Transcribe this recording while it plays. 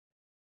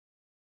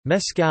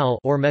Mezcal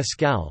or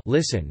mezcal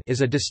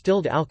is a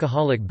distilled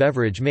alcoholic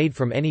beverage made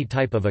from any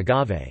type of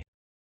agave.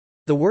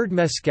 The word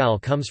mezcal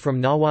comes from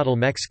Nahuatl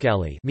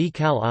mexcali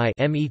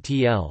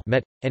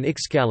met, and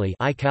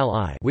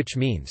ixcali which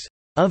means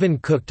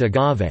oven-cooked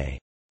agave.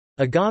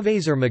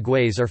 Agaves or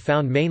magueyes are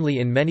found mainly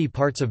in many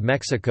parts of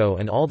Mexico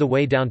and all the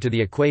way down to the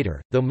equator,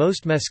 though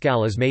most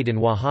mezcal is made in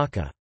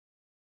Oaxaca.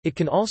 It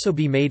can also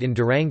be made in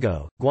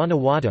Durango,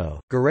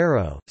 Guanajuato,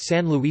 Guerrero,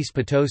 San Luis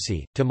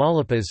Potosi,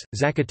 Tamaulipas,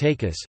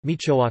 Zacatecas,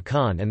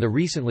 Michoacán and the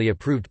recently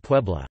approved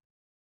Puebla.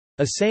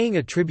 A saying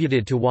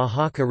attributed to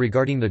Oaxaca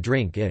regarding the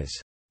drink is,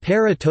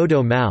 "Para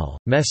todo mal,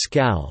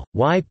 mezcal,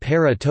 y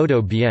para todo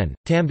bien,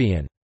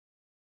 también."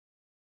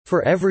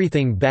 For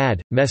everything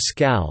bad,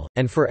 mezcal,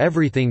 and for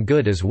everything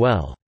good as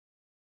well.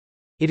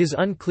 It is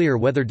unclear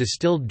whether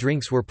distilled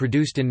drinks were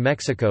produced in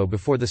Mexico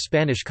before the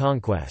Spanish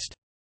conquest.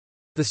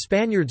 The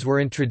Spaniards were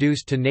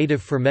introduced to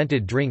native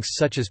fermented drinks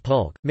such as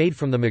pulque, made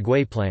from the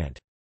maguey plant.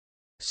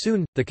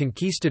 Soon, the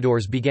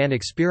conquistadors began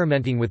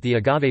experimenting with the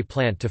agave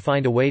plant to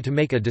find a way to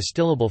make a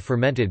distillable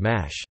fermented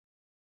mash.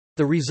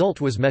 The result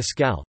was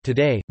mezcal.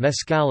 Today,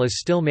 mezcal is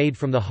still made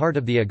from the heart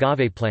of the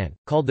agave plant,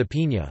 called the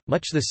piña,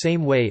 much the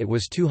same way it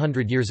was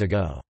 200 years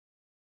ago.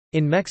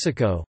 In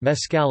Mexico,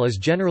 mezcal is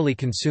generally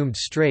consumed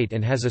straight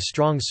and has a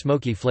strong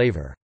smoky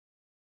flavor.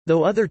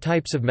 Though other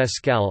types of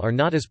mezcal are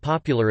not as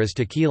popular as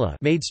tequila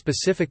made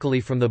specifically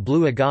from the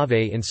blue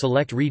agave in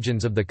select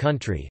regions of the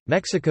country,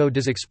 Mexico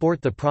does export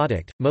the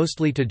product,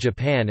 mostly to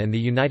Japan and the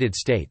United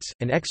States,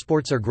 and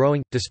exports are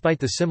growing. Despite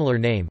the similar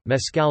name,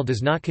 mezcal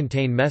does not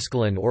contain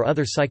mescaline or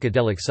other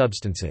psychedelic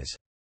substances.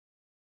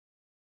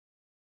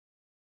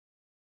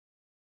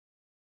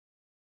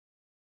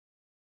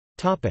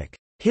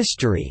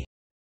 History.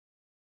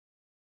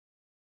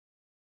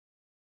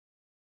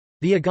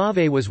 The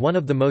agave was one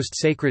of the most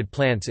sacred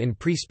plants in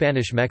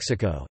pre-Spanish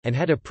Mexico, and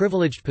had a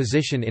privileged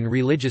position in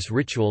religious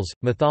rituals,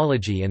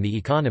 mythology and the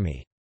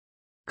economy.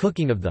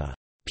 Cooking of the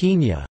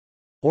piña,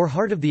 or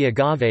heart of the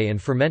agave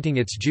and fermenting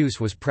its juice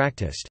was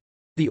practiced.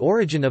 The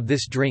origin of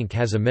this drink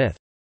has a myth.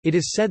 It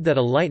is said that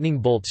a lightning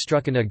bolt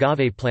struck an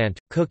agave plant,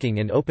 cooking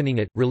and opening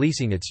it,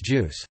 releasing its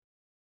juice.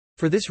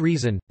 For this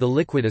reason, the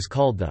liquid is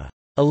called the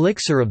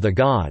elixir of the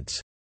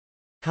gods.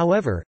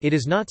 However, it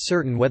is not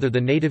certain whether the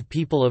native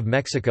people of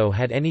Mexico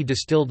had any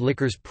distilled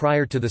liquors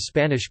prior to the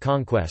Spanish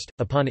conquest.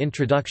 Upon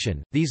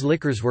introduction, these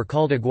liquors were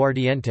called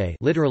aguardiente,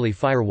 literally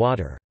fire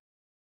water.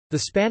 The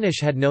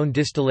Spanish had known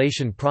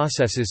distillation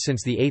processes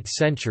since the 8th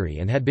century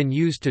and had been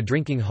used to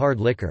drinking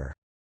hard liquor.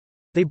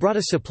 They brought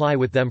a supply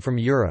with them from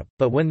Europe,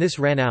 but when this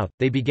ran out,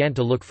 they began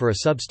to look for a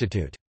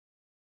substitute.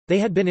 They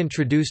had been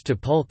introduced to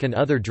pulque and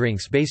other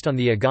drinks based on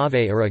the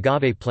agave or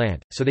agave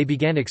plant, so they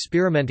began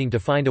experimenting to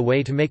find a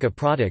way to make a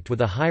product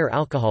with a higher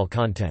alcohol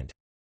content.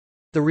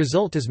 The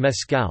result is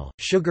mezcal.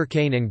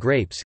 Sugarcane and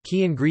grapes,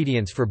 key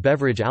ingredients for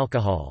beverage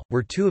alcohol,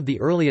 were two of the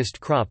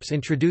earliest crops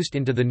introduced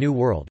into the New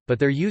World, but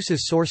their use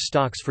as source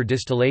stocks for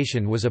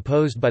distillation was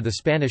opposed by the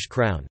Spanish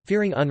crown,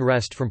 fearing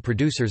unrest from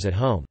producers at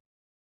home.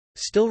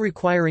 Still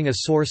requiring a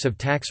source of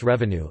tax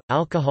revenue,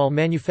 alcohol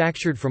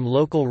manufactured from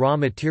local raw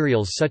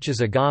materials such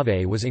as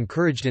agave was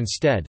encouraged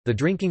instead. The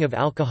drinking of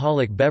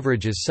alcoholic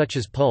beverages such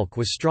as pulque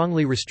was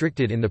strongly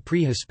restricted in the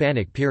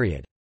pre-Hispanic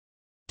period.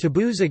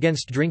 Taboos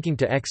against drinking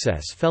to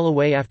excess fell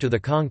away after the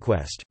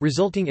conquest,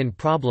 resulting in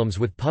problems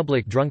with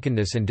public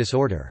drunkenness and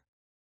disorder.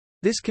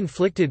 This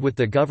conflicted with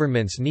the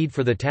government's need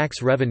for the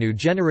tax revenue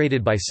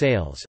generated by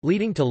sales,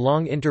 leading to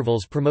long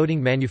intervals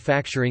promoting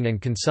manufacturing and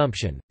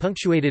consumption,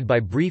 punctuated by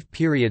brief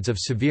periods of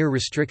severe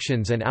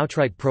restrictions and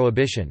outright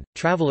prohibition.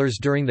 Travelers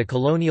during the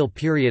colonial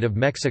period of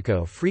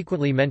Mexico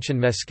frequently mention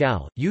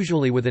mezcal,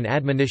 usually with an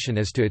admonition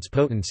as to its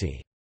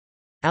potency.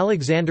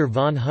 Alexander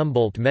von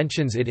Humboldt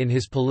mentions it in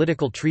his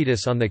political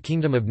treatise on the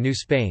Kingdom of New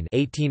Spain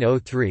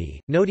 1803,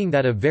 noting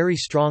that a very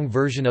strong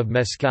version of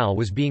mezcal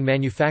was being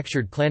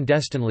manufactured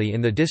clandestinely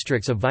in the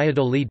districts of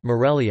Valladolid,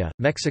 Morelia,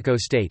 Mexico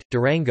State,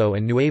 Durango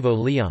and Nuevo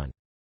León.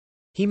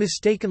 He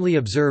mistakenly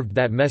observed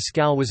that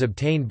mezcal was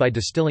obtained by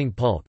distilling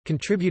pulque,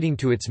 contributing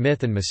to its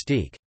myth and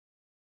mystique.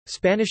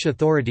 Spanish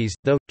authorities,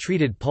 though,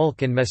 treated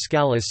pulque and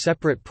mezcal as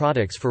separate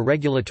products for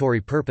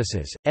regulatory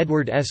purposes.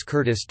 Edward S.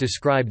 Curtis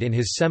described in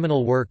his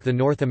seminal work The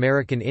North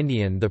American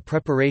Indian the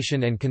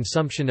preparation and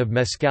consumption of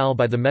mezcal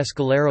by the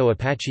Mescalero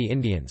Apache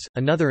Indians.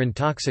 Another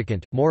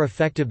intoxicant, more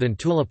effective than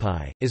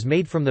tulipai, is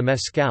made from the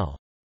mezcal,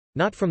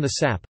 not from the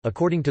sap,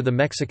 according to the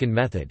Mexican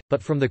method,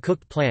 but from the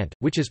cooked plant,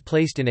 which is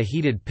placed in a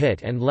heated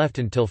pit and left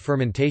until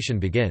fermentation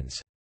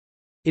begins.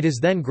 It is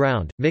then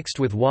ground, mixed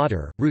with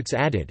water, roots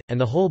added,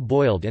 and the whole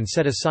boiled and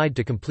set aside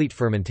to complete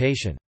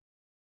fermentation.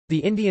 The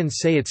Indians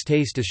say its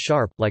taste is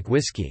sharp, like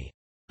whiskey.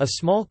 A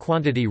small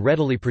quantity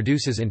readily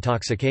produces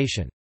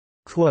intoxication.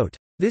 Quote,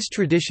 "This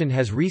tradition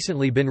has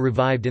recently been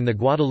revived in the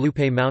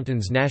Guadalupe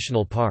Mountains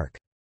National Park."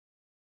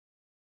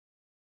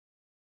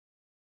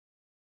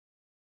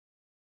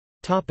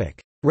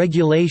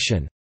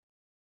 Regulation.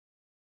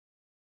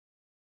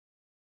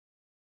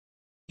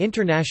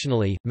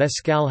 Internationally,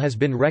 mezcal has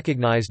been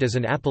recognized as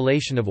an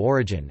appellation of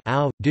origin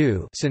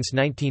since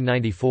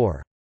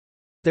 1994.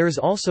 There is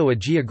also a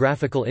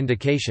geographical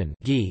indication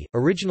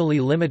originally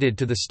limited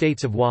to the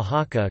states of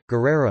Oaxaca,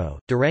 Guerrero,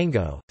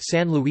 Durango,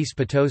 San Luis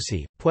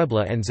Potosi,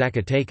 Puebla and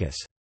Zacatecas.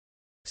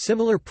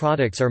 Similar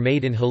products are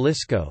made in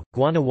Jalisco,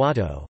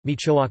 Guanajuato,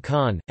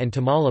 Michoacán, and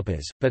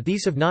Tamaulipas, but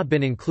these have not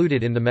been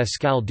included in the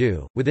mezcal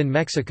due. Within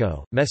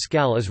Mexico,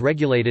 mezcal is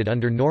regulated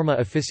under Norma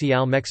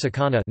Oficial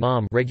Mexicana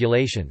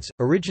regulations,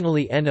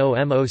 originally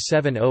NOM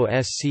 070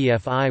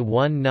 SCFI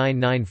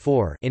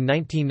 1994 in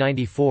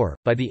 1994,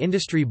 by the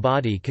industry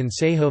body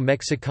Consejo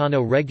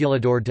Mexicano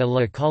Regulador de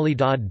la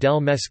Calidad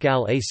del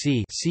Mezcal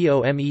AC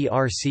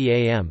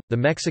COMERCAM, the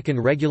Mexican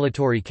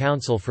Regulatory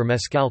Council for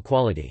Mezcal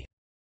Quality.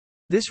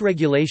 This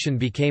regulation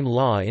became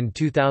law in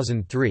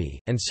 2003,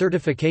 and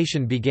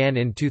certification began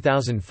in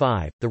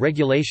 2005. The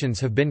regulations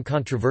have been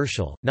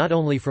controversial, not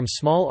only from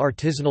small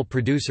artisanal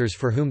producers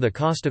for whom the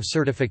cost of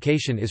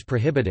certification is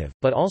prohibitive,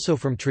 but also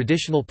from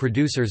traditional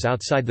producers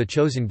outside the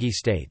chosen GI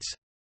states.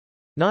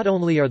 Not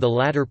only are the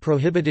latter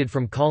prohibited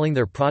from calling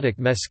their product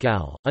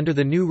mezcal, under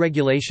the new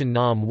regulation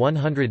NOM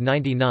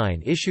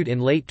 199 issued in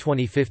late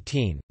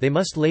 2015, they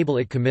must label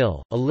it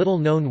camil, a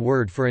little-known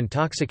word for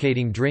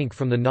intoxicating drink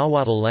from the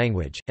Nahuatl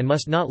language, and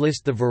must not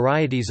list the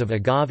varieties of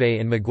agave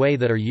and maguey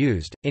that are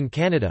used. In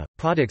Canada,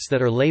 products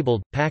that are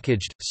labeled,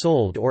 packaged,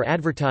 sold or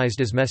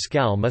advertised as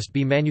mezcal must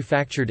be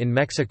manufactured in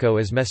Mexico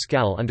as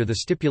mezcal under the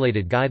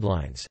stipulated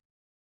guidelines.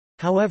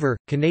 However,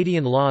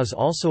 Canadian laws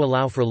also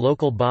allow for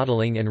local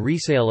bottling and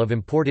resale of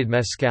imported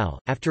mezcal,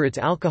 after its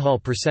alcohol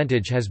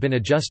percentage has been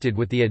adjusted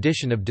with the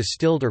addition of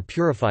distilled or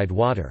purified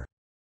water.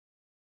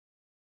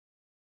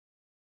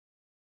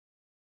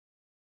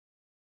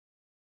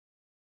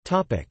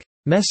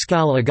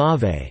 Mezcal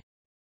agave.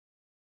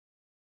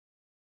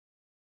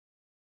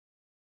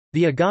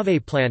 The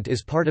agave plant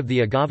is part of the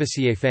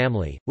Agaveaceae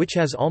family, which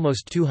has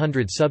almost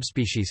 200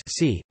 subspecies.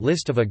 See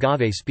list of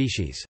agave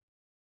species.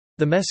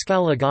 The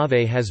mezcal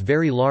agave has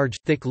very large,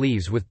 thick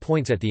leaves with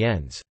points at the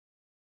ends.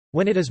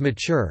 When it is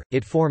mature,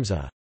 it forms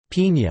a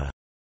piña,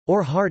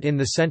 or heart in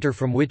the center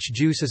from which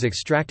juice is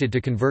extracted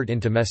to convert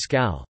into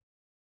mezcal.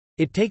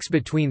 It takes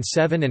between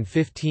 7 and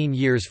 15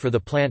 years for the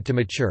plant to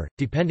mature,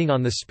 depending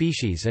on the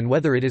species and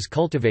whether it is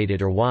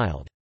cultivated or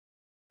wild.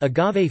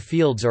 Agave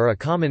fields are a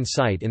common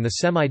sight in the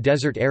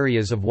semi-desert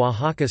areas of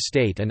Oaxaca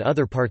state and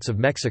other parts of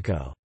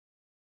Mexico.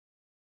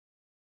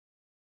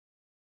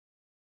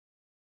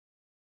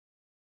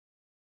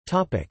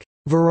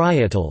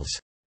 Varietals.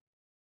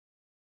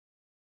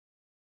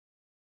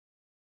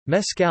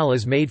 Mezcal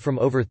is made from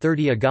over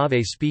 30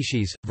 agave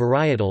species,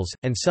 varietals,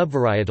 and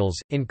subvarietals,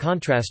 in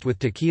contrast with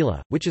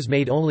tequila, which is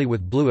made only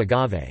with blue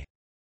agave.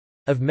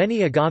 Of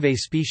many agave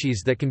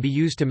species that can be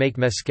used to make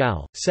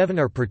mezcal, 7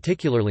 are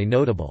particularly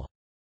notable.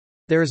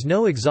 There is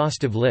no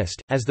exhaustive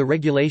list, as the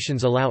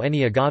regulations allow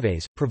any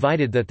agaves,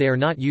 provided that they are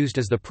not used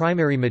as the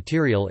primary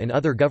material in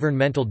other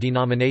governmental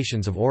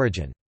denominations of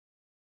origin.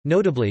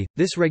 Notably,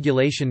 this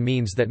regulation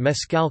means that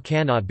mezcal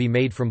cannot be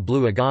made from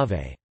blue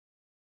agave.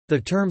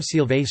 The term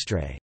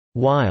silvestre,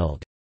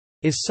 wild,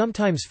 is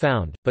sometimes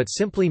found, but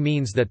simply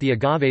means that the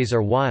agaves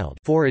are wild,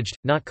 foraged,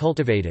 not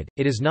cultivated.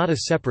 It is not a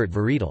separate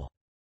varietal.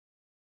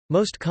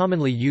 Most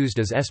commonly used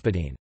as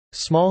espadín,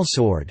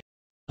 smallsword,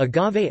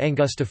 agave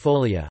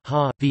angustifolia,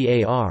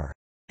 var.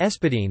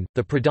 Espadín,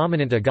 the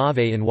predominant agave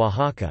in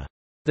Oaxaca.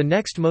 The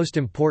next most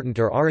important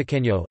are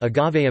araqueño,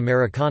 agave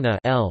americana,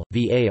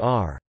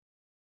 var.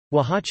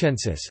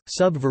 Oaxacensis,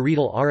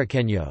 sub-varietal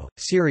araqueño,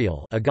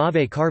 cereal,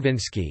 agave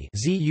karvinsky,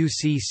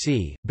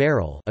 zucc,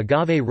 barrel,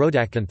 agave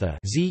rhodacantha,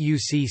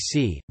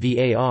 zucc,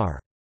 var.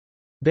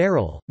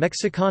 Barrel,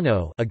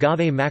 Mexicano,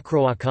 agave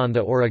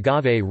macroacantha or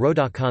agave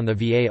rhodacantha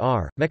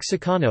var.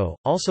 Mexicano,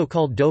 also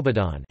called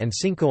dobadon, and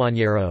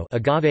cincoañero,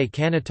 agave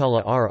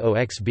canatala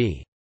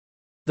roxb.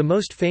 The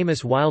most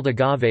famous wild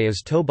agave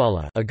is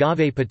tobala,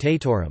 agave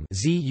potatorum,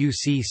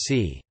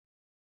 zucc.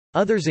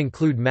 Others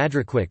include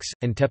madriquix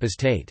and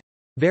tepeztate.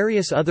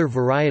 Various other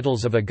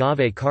varietals of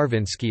agave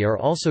karvinsky are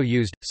also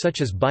used,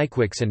 such as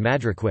biquix and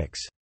madriquix.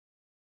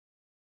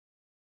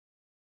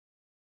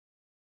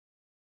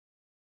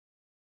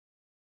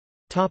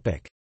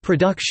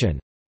 Production.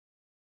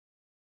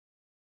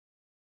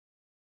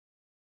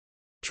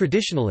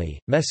 Traditionally,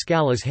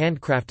 mezcal is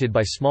handcrafted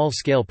by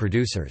small-scale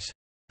producers.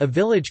 A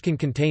village can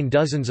contain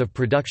dozens of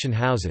production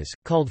houses,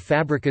 called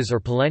fabricas or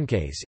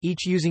palenques,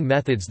 each using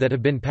methods that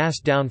have been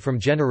passed down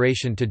from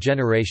generation to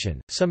generation,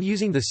 some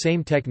using the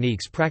same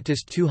techniques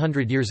practiced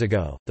 200 years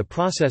ago. The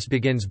process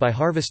begins by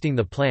harvesting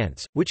the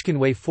plants, which can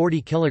weigh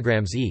 40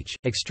 kilograms each,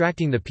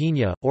 extracting the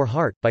piña, or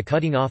heart, by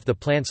cutting off the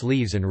plant's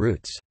leaves and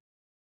roots.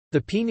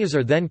 The piñas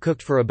are then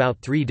cooked for about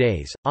 3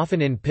 days,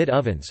 often in pit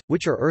ovens,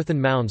 which are earthen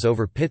mounds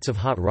over pits of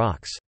hot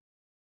rocks.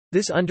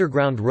 This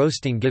underground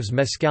roasting gives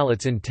mezcal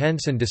its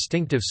intense and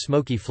distinctive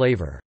smoky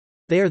flavor.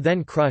 They are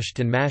then crushed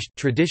and mashed,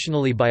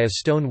 traditionally by a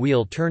stone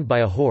wheel turned by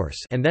a horse,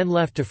 and then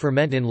left to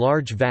ferment in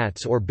large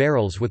vats or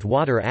barrels with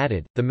water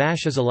added. The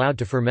mash is allowed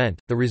to ferment,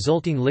 the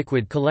resulting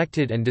liquid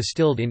collected and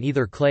distilled in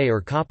either clay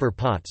or copper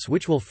pots,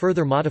 which will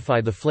further modify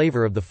the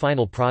flavor of the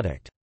final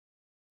product.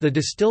 The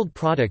distilled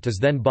product is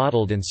then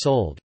bottled and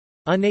sold.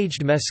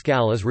 Unaged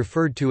mezcal is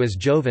referred to as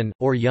joven,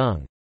 or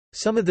young.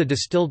 Some of the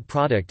distilled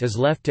product is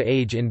left to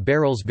age in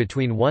barrels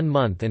between 1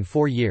 month and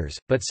 4 years,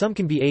 but some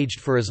can be aged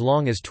for as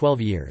long as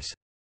 12 years.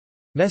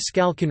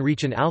 Mezcal can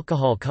reach an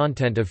alcohol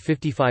content of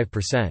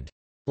 55%.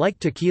 Like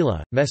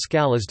tequila,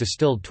 mezcal is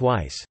distilled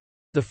twice.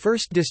 The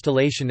first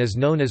distillation is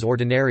known as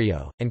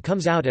ordinario, and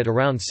comes out at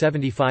around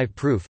 75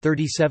 proof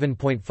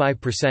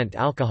 37.5%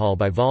 alcohol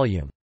by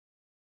volume.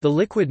 The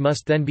liquid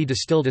must then be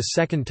distilled a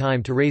second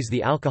time to raise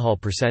the alcohol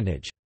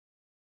percentage.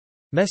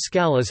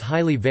 Mezcal is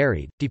highly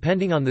varied,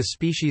 depending on the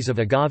species of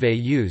agave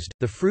used,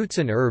 the fruits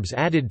and herbs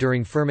added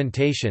during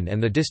fermentation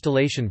and the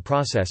distillation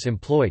process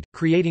employed,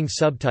 creating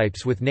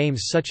subtypes with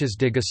names such as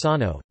de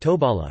Gusano,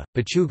 Tobala,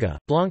 Pechuga,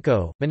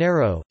 Blanco,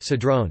 Monero,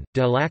 Cedrón,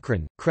 de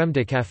Alacrán, Crème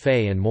de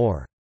Café and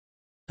more.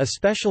 A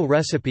special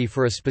recipe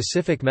for a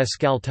specific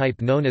mezcal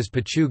type known as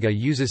pechuga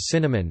uses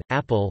cinnamon,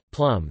 apple,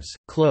 plums,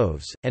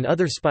 cloves, and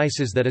other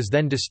spices that is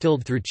then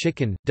distilled through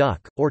chicken,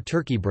 duck, or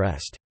turkey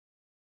breast.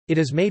 It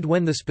is made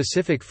when the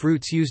specific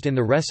fruits used in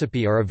the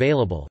recipe are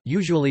available,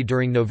 usually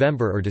during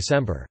November or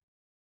December.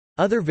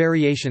 Other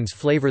variations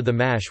flavor the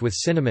mash with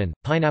cinnamon,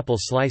 pineapple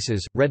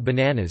slices, red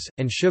bananas,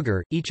 and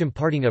sugar, each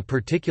imparting a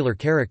particular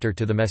character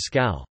to the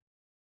mezcal.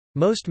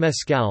 Most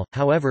mezcal,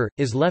 however,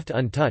 is left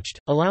untouched,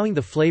 allowing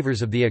the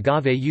flavors of the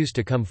agave used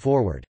to come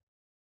forward.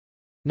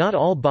 Not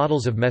all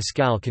bottles of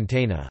mezcal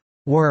contain a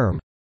worm,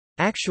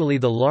 actually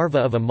the larva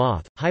of a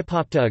moth,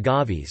 Hypopta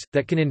agaves,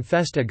 that can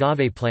infest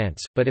agave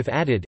plants, but if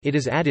added, it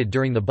is added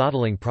during the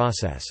bottling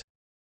process.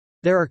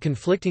 There are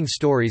conflicting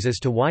stories as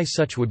to why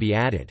such would be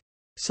added.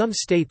 Some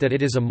state that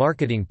it is a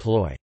marketing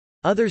ploy.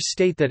 Others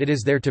state that it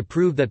is there to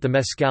prove that the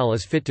mezcal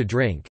is fit to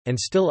drink, and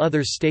still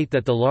others state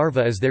that the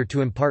larva is there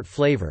to impart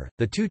flavor.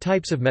 The two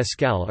types of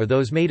mezcal are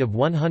those made of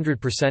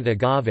 100%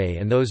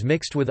 agave and those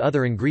mixed with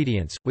other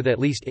ingredients, with at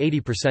least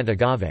 80%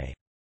 agave.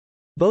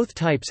 Both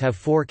types have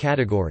 4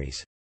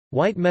 categories.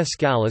 White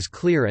mezcal is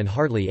clear and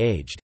hardly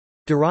aged.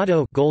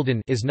 Dorado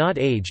golden is not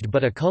aged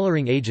but a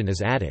coloring agent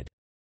is added.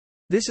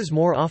 This is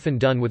more often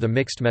done with a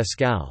mixed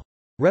mezcal.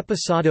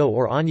 Reposado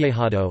or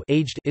añejado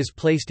aged is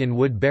placed in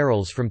wood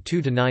barrels from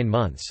 2 to 9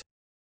 months.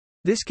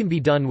 This can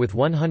be done with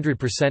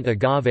 100%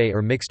 agave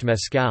or mixed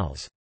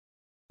mezcals.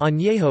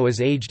 Añejo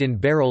is aged in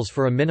barrels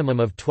for a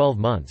minimum of 12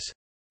 months.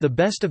 The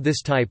best of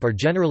this type are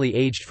generally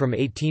aged from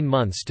 18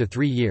 months to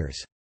 3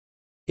 years.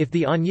 If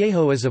the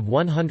añejo is of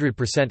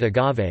 100%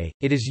 agave,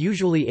 it is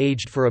usually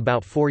aged for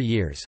about 4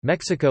 years.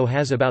 Mexico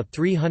has about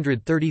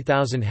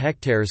 330,000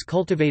 hectares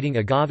cultivating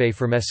agave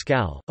for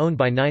mezcal, owned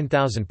by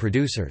 9,000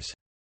 producers.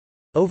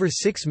 Over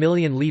 6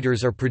 million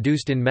liters are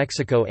produced in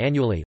Mexico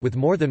annually, with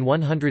more than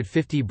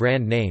 150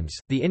 brand names.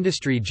 The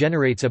industry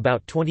generates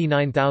about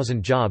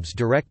 29,000 jobs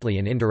directly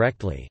and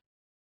indirectly.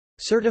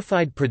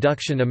 Certified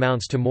production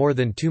amounts to more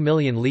than 2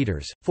 million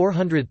liters,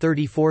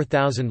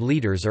 434,000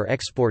 liters are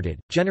exported,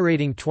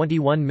 generating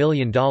 $21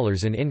 million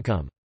in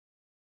income.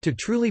 To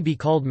truly be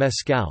called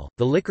mezcal,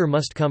 the liquor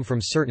must come from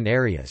certain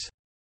areas.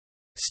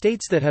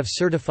 States that have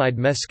certified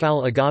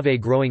mezcal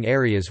agave growing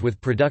areas with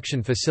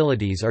production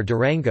facilities are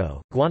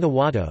Durango,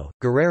 Guanajuato,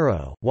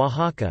 Guerrero,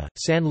 Oaxaca,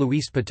 San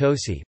Luis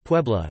Potosí,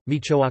 Puebla,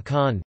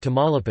 Michoacán,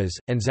 Tamaulipas,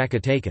 and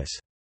Zacatecas.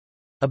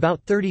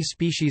 About 30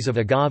 species of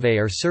agave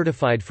are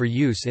certified for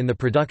use in the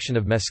production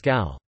of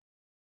mezcal.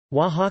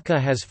 Oaxaca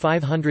has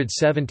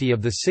 570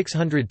 of the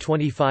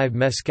 625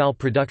 mezcal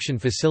production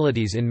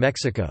facilities in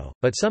Mexico,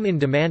 but some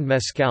in-demand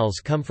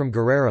mezcals come from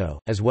Guerrero,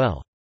 as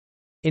well.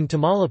 In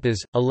Tamaulipas,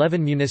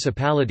 11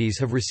 municipalities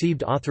have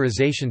received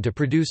authorization to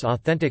produce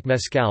authentic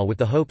mezcal with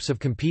the hopes of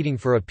competing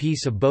for a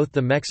piece of both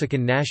the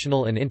Mexican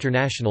national and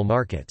international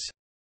markets.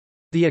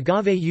 The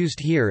agave used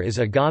here is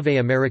agave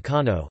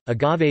americano,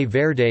 agave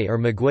verde or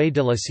maguey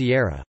de la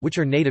sierra, which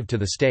are native to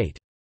the state.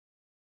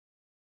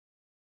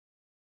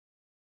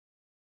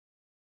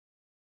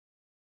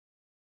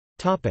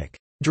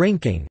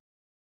 Drinking.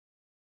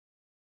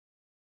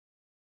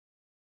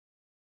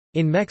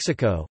 In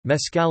Mexico,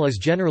 mezcal is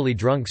generally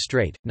drunk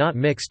straight, not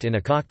mixed in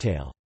a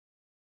cocktail.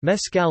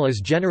 Mezcal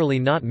is generally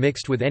not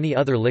mixed with any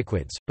other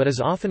liquids, but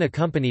is often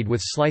accompanied with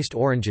sliced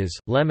oranges,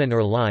 lemon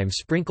or lime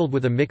sprinkled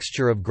with a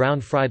mixture of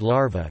ground fried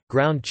larvae,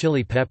 ground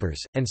chili peppers,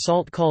 and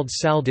salt called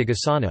sal de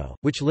gusano,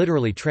 which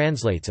literally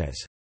translates as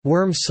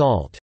worm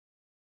salt.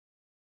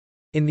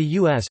 In the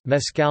U.S.,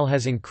 mezcal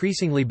has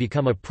increasingly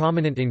become a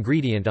prominent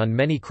ingredient on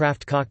many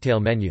craft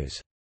cocktail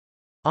menus.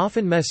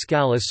 Often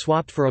mezcal is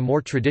swapped for a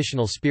more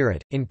traditional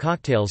spirit, in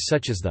cocktails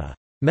such as the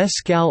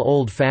mezcal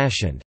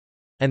old-fashioned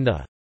and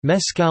the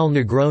Mezcal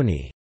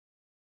Negroni.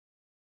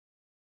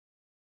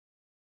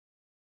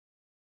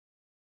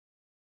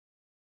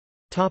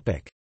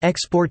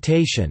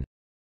 Exportation.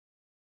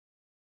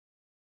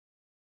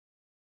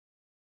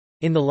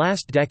 In the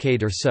last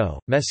decade or so,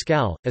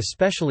 mezcal,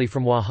 especially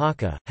from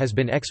Oaxaca, has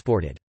been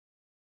exported.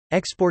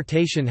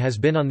 Exportation has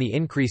been on the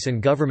increase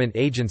and government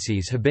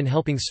agencies have been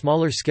helping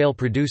smaller-scale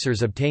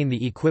producers obtain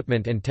the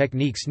equipment and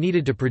techniques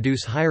needed to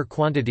produce higher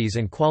quantities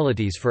and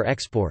qualities for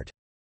export.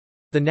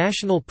 The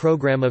National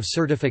Program of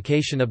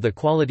Certification of the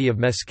Quality of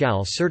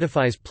Mezcal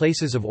certifies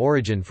places of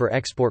origin for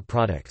export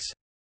products.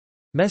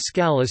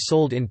 Mezcal is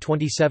sold in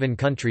 27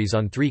 countries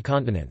on 3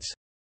 continents.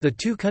 The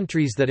 2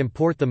 countries that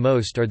import the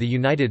most are the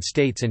United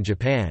States and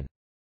Japan.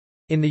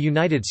 In the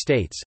United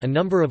States, a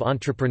number of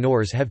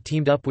entrepreneurs have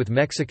teamed up with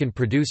Mexican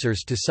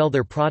producers to sell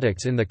their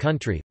products in the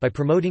country, by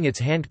promoting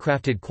its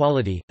handcrafted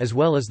quality, as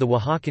well as the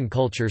Oaxacan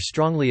culture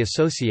strongly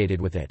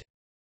associated with it.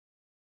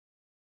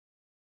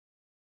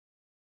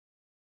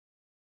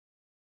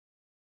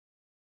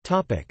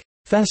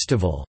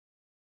 Festival.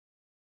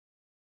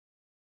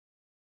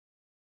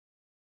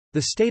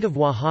 The state of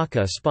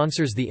Oaxaca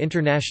sponsors the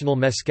International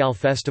Mezcal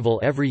Festival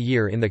every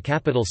year in the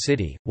capital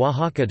city,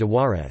 Oaxaca de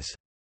Juárez.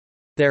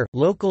 There,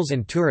 locals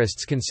and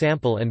tourists can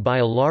sample and buy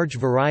a large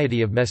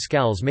variety of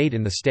mezcals made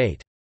in the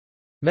state.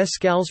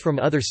 Mezcals from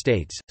other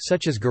states,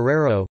 such as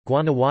Guerrero,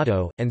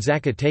 Guanajuato, and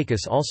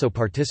Zacatecas also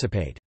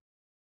participate.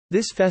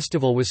 This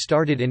festival was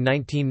started in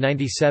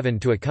 1997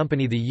 to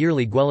accompany the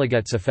yearly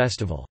Guelaguetza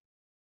festival.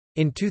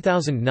 In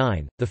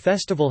 2009, the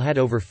festival had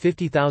over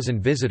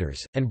 50,000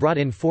 visitors, and brought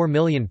in 4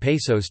 million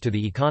pesos to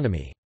the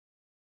economy.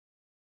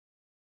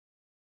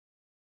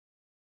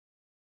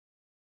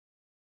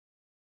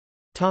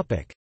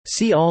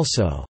 See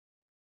also: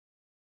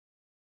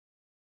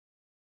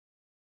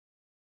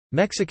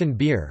 Mexican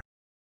beer,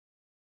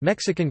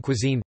 Mexican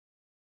cuisine,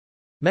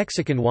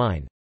 Mexican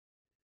wine,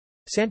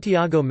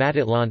 Santiago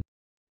Matatlan,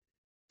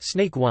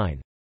 snake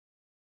wine,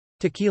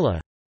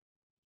 tequila.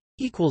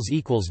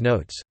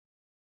 Notes